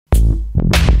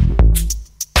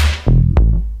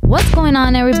going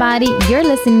on, everybody? You're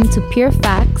listening to Pure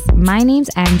Facts. My name's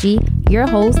Angie, your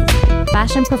host,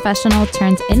 fashion professional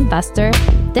turned investor.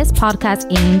 This podcast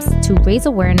aims to raise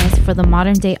awareness for the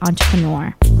modern day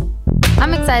entrepreneur.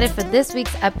 I'm excited for this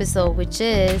week's episode, which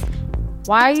is,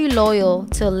 why are you loyal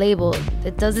to a label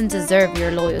that doesn't deserve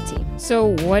your loyalty?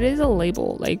 So what is a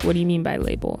label? Like, what do you mean by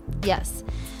label? Yes.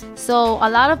 So a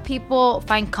lot of people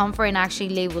find comfort in actually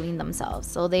labeling themselves.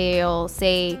 So they'll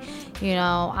say,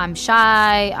 I'm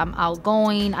shy, I'm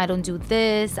outgoing, I don't do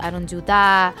this, I don't do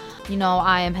that,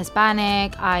 I am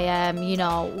Hispanic, I am,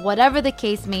 whatever the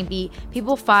case may be.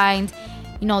 People find,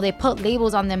 they put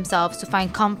labels on themselves to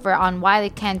find comfort on why they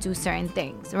can't do certain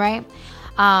things, right?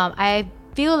 I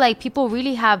feel like people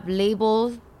really have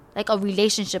labels, like a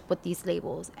relationship with these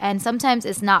labels, and sometimes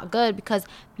it's not good because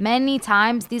many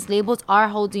times these labels are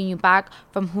holding you back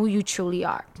from who you truly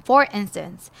are. For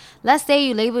instance, let's say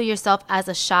you label yourself as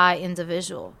a shy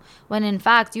individual when in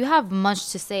fact you have much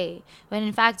to say, when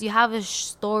in fact you have a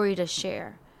story to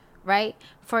share, right?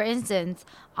 For instance,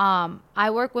 I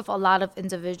work with a lot of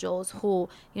individuals who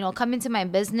come into my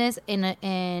business in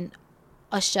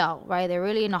a shell, right? They're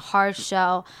really in a hard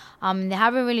shell. They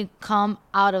haven't really come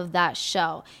out of that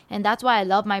shell. And that's why I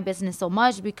love my business so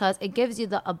much, because it gives you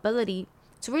the ability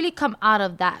to really come out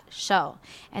of that shell.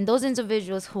 And those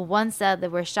individuals who once said they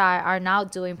were shy are now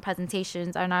doing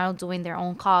presentations, are now doing their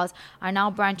own calls, are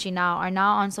now branching out, are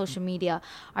now on social media,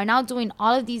 are now doing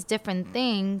all of these different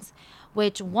things,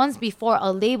 which once before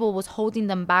a label was holding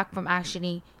them back from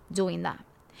actually doing that.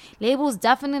 Labels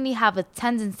definitely have a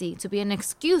tendency to be an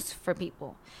excuse for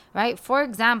people, right? For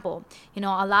example,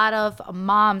 a lot of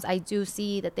moms, I do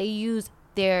see that they use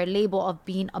their label of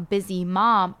being a busy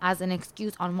mom as an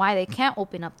excuse on why they can't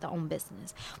open up their own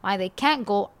business, why they can't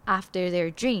go after their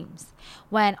dreams.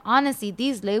 When honestly,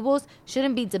 these labels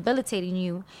shouldn't be debilitating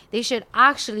you. They should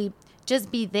actually just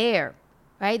be there,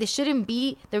 right? They shouldn't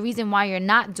be the reason why you're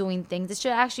not doing things. It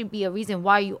should actually be a reason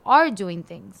why you are doing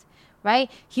things.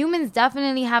 Right? Humans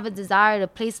definitely have a desire to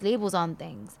place labels on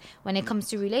things when it comes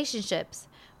to relationships,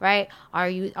 right?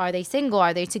 Are they single?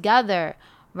 Are they together?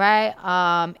 Right?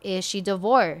 Is she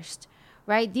divorced?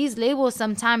 Right? These labels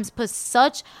sometimes put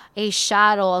such a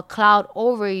shadow, a cloud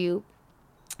over you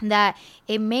that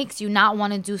it makes you not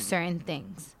want to do certain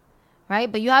things.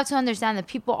 Right? But you have to understand that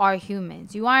people are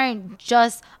humans. You aren't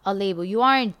just a label. You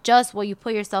aren't just what you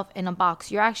put yourself in a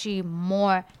box. You're actually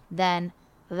more than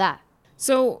that.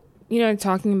 So,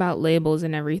 talking about labels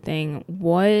and everything,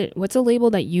 what's a label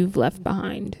that you've left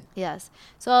behind? Yes.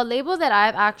 So a label that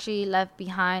I've actually left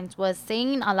behind was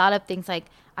saying a lot of things like,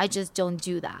 I just don't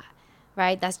do that.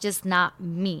 Right? That's just not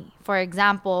me. For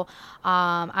example,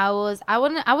 I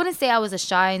wouldn't say I was a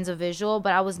shy individual,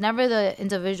 but I was never the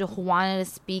individual who wanted to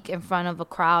speak in front of a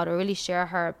crowd or really share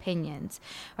her opinions,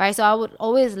 right? So I would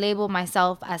always label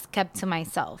myself as kept to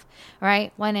myself,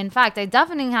 right? When in fact, I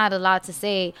definitely had a lot to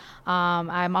say.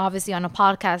 I'm obviously on a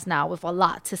podcast now with a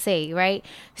lot to say, right?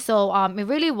 So it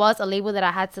really was a label that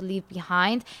I had to leave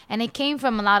behind, and it came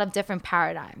from a lot of different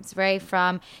paradigms, right?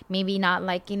 From maybe not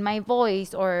liking my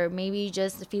voice, or maybe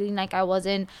just feeling like I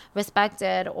wasn't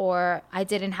respected, or I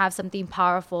didn't have something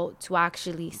powerful to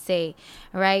actually say,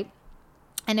 right?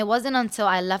 And it wasn't until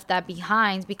I left that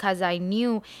behind, because I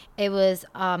knew it was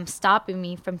stopping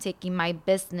me from taking my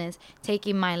business,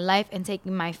 taking my life, and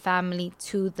taking my family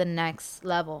to the next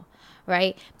level,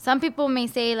 right? Some people may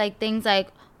say like things like,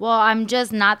 well, I'm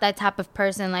just not that type of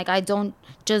person. Like, I don't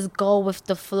just go with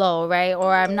the flow, right?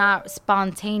 Or I'm not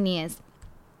spontaneous.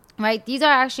 Right? These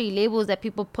are actually labels that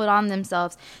people put on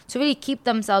themselves to really keep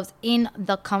themselves in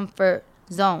the comfort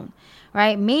zone,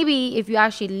 right? Maybe if you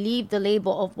actually leave the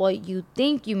label of what you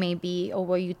think you may be or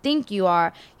what you think you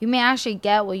are, you may actually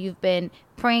get what you've been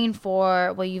praying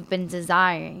for, what you've been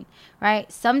desiring,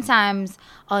 right? Sometimes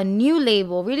a new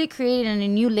label, really creating a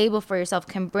new label for yourself,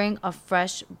 can bring a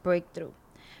fresh breakthrough,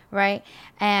 right?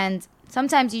 And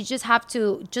sometimes you just have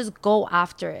to just go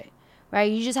after it. Right?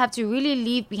 You just have to really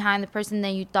leave behind the person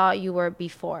that you thought you were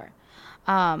before.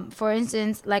 For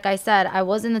instance, like I said, I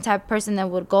wasn't the type of person that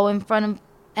would go in front of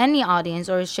any audience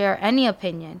or share any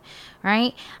opinion,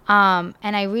 right?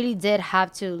 And I really did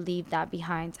have to leave that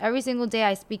behind. Every single day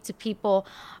I speak to people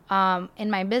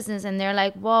in my business, and they're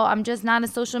like, well, I'm just not a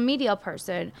social media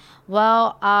person.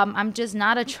 Well, I'm just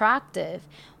not attractive.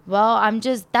 Well,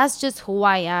 that's just who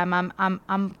I am.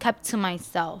 I'm kept to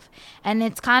myself. And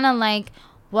it's kind of like,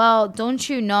 well, don't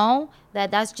you know that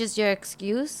that's just your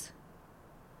excuse?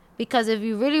 Because if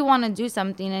you really want to do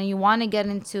something and you want to get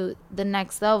into the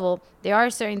next level, there are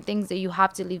certain things that you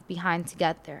have to leave behind to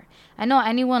get there. I know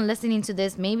anyone listening to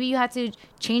this, maybe you had to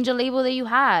change a label that you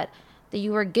had, that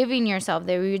you were giving yourself,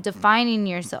 that you were defining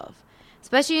yourself,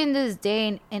 especially in this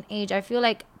day and age, I feel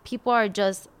like people are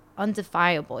just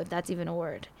undefinable, if that's even a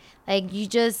word. Like, you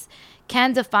just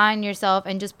can't define yourself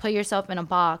and just put yourself in a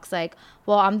box. Like,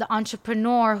 well, I'm the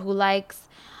entrepreneur who likes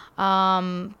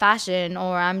fashion,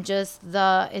 or I'm just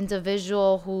the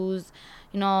individual who's,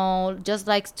 just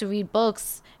likes to read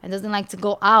books and doesn't like to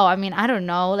go out. I mean, I don't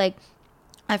know. Like,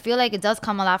 I feel like it does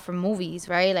come a lot from movies,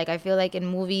 right? Like, I feel like in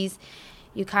movies,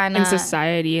 you kind of... in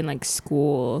society and like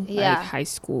school, Yeah. like high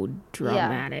school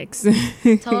dramatics.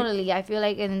 Totally. I feel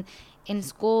like in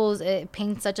schools, it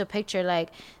paints such a picture. Like,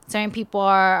 certain people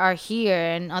are here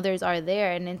and others are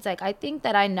there. And it's like, I think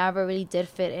that I never really did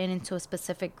fit into a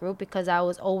specific group because I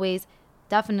was always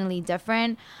definitely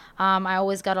different. I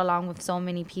always got along with so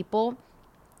many people.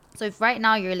 So if right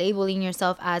now you're labeling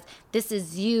yourself as this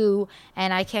is you,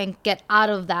 and I can't get out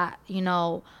of that,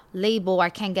 label, I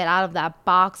can't get out of that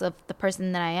box of the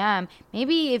person that I am,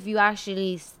 maybe if you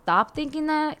actually stop thinking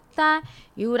that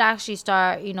you would actually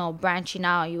start, branching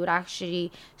out. You would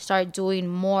actually start doing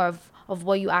more of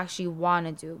what you actually want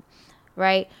to do,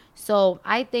 right? So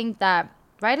I think that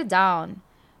write it down.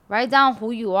 Write down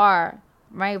who you are,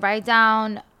 right? Write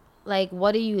down, like,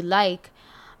 what do you like?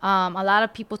 A lot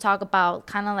of people talk about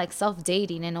kind of like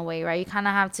self-dating in a way, right? You kind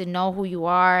of have to know who you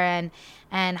are and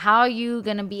how are you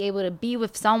going to be able to be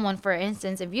with someone, for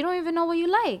instance, if you don't even know what you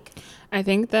like. I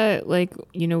think that, like,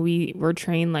 we're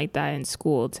trained like that in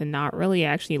school to not really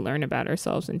actually learn about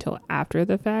ourselves until after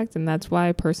the fact. And that's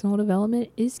why personal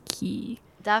development is key.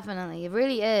 Definitely. It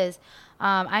really is.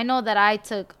 I know that I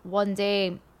took one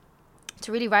day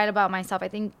to really write about myself. I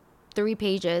think 3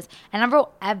 pages, and I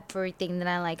wrote everything that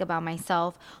I like about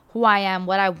myself, who I am,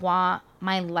 what I want,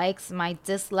 my likes, my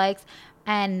dislikes.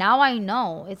 And now I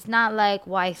know it's not like,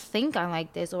 well, I think I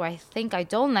like this or I think I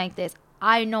don't like this.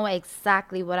 I know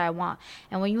exactly what I want.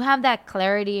 And when you have that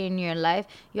clarity in your life,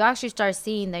 you actually start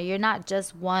seeing that you're not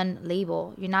just one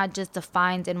label. You're not just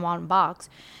defined in one box.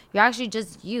 You're actually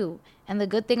just you. And the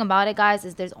good thing about it, guys,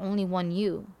 is there's only one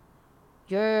you.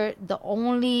 You're the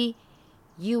only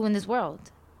you in this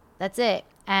world. That's it.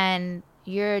 And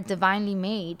you're divinely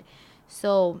made.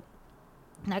 So,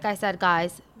 like I said,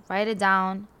 guys, write it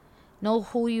down. Know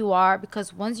who you are,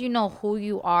 because once you know who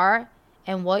you are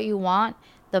and what you want,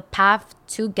 the path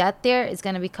to get there is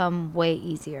going to become way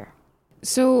easier.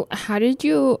 So how did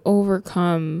you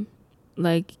overcome,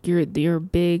 like, your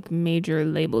big major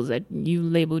labels that you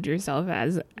labeled yourself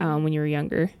as when you were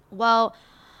younger? Well,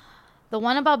 the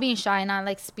one about being shy, not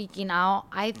like speaking out,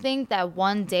 I think that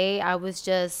one day I was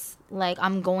just like,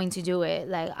 I'm going to do it.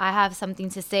 Like, I have something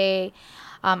to say.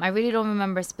 I really don't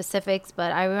remember specifics,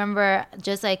 but I remember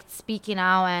just like speaking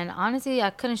out, and honestly, I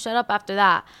couldn't shut up after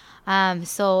that.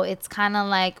 So it's kind of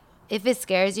like, if it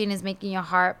scares you and is making your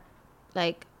heart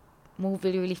like move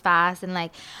really, really fast and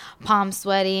like palms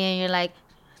sweaty and you're like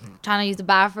trying to use the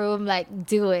bathroom, like,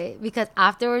 do it, because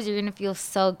afterwards you're gonna feel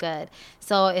so good.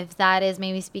 So if that is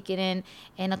maybe speaking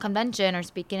in a convention or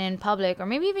speaking in public or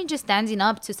maybe even just standing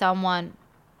up to someone,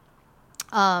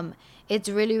 it's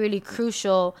really, really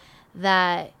crucial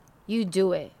that you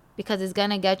do it, because it's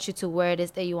gonna get you to where it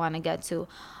is that you want to get to.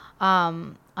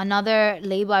 Another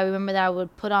label I remember that I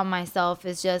would put on myself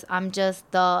is just, I'm just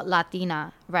the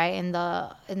Latina, right, in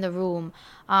the room.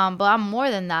 But I'm more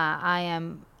than that. I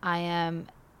am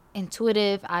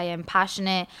intuitive. I am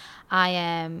passionate. I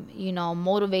am,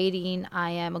 motivating.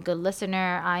 I am a good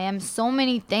listener. I am so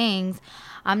many things.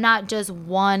 I'm not just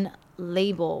one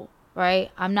label,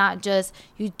 right? I'm not just,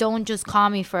 you don't just call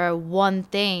me for one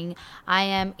thing. I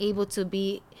am able to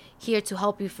be here to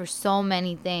help you for so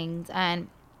many things. And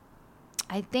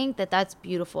I think that that's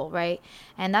beautiful, right?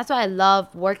 And that's why I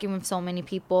love working with so many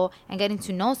people and getting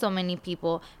to know so many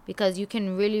people, because you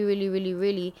can really, really, really,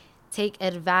 really take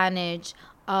advantage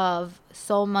of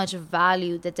so much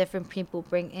value that different people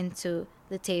bring into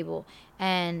the table.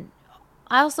 And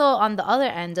also, on the other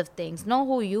end of things, know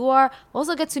who you are.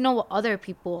 Also get to know what other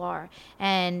people are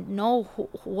and know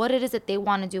what it is that they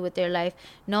want to do with their life.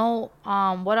 Know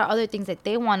what are other things that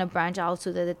they want to branch out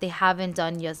to that they haven't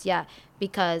done just yet,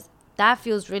 because that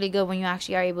feels really good when you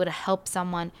actually are able to help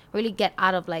someone really get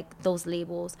out of like those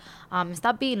labels.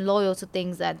 Stop being loyal to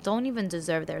things that don't even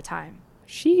deserve their time.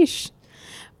 Sheesh.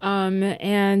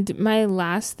 And my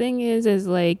last thing is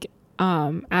like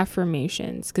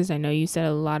affirmations, because I know you said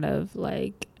a lot of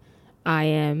like I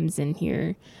ams in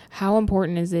here. How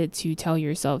important is it to tell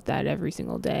yourself that every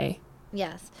single day?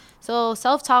 Yes. So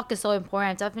self-talk is so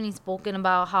important. I've definitely spoken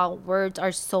about how words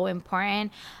are so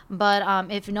important. But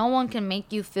if no one can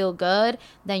make you feel good,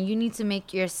 then you need to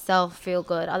make yourself feel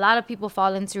good. A lot of people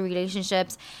fall into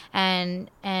relationships and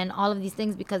all of these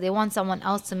things because they want someone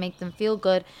else to make them feel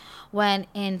good, when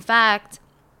in fact,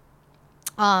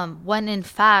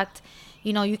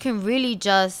 you can really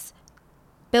just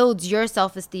build your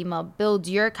self-esteem up, build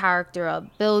your character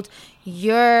up, build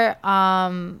your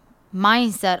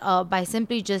mindset up by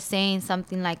simply just saying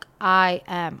something like, I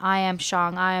am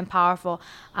strong, I am powerful,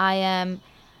 I am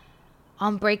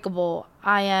unbreakable,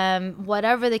 I am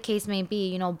whatever the case may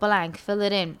be, blank, fill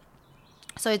it in.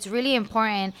 So it's really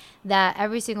important that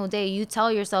every single day you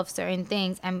tell yourself certain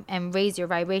things and raise your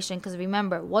vibration. Because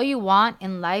remember, what you want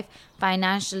in life,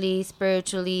 financially,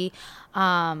 spiritually,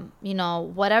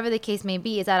 whatever the case may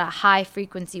be, is at a high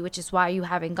frequency, which is why you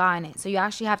haven't gotten it. So you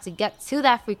actually have to get to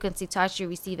that frequency to actually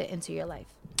receive it into your life.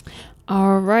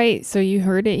 All right. So you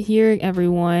heard it here,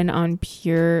 everyone, on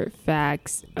Pure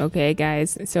Facts. Okay,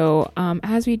 guys. So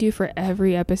as we do for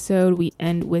every episode, we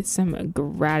end with some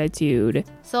gratitude.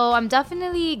 So I'm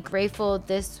definitely grateful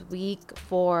this week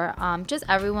for just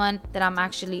everyone that I'm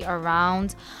actually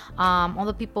around, all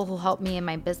the people who helped me in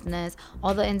my business,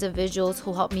 all the individuals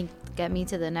who helped me get me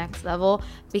to the next level,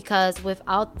 because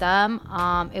without them,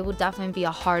 it would definitely be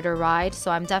a harder ride.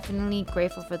 So I'm definitely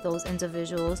grateful for those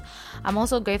individuals. I'm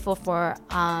also grateful for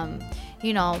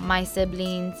my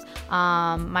siblings.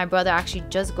 My brother actually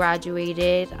just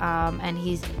graduated, and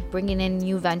he's bringing in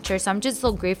new ventures. So I'm just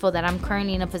so grateful that I'm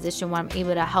currently in a position where I'm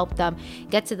able to help them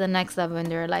get to the next level in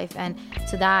their life, and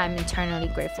to that I'm eternally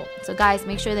grateful. So guys,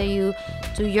 make sure that you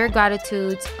do your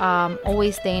gratitudes,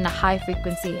 always stay in a high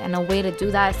frequency, and a way to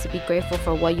do that is to be grateful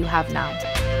for what you have now.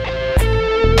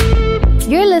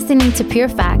 You're listening to Pure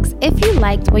Facts. If you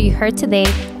liked what you heard today,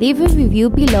 leave a review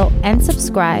below and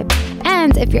subscribe.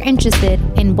 And if you're interested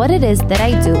in what it is that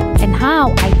I do and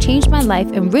how I changed my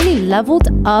life and really leveled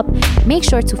up, make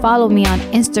sure to follow me on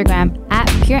Instagram at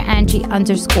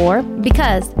pureangie_,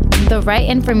 because the right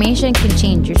information can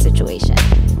change your situation.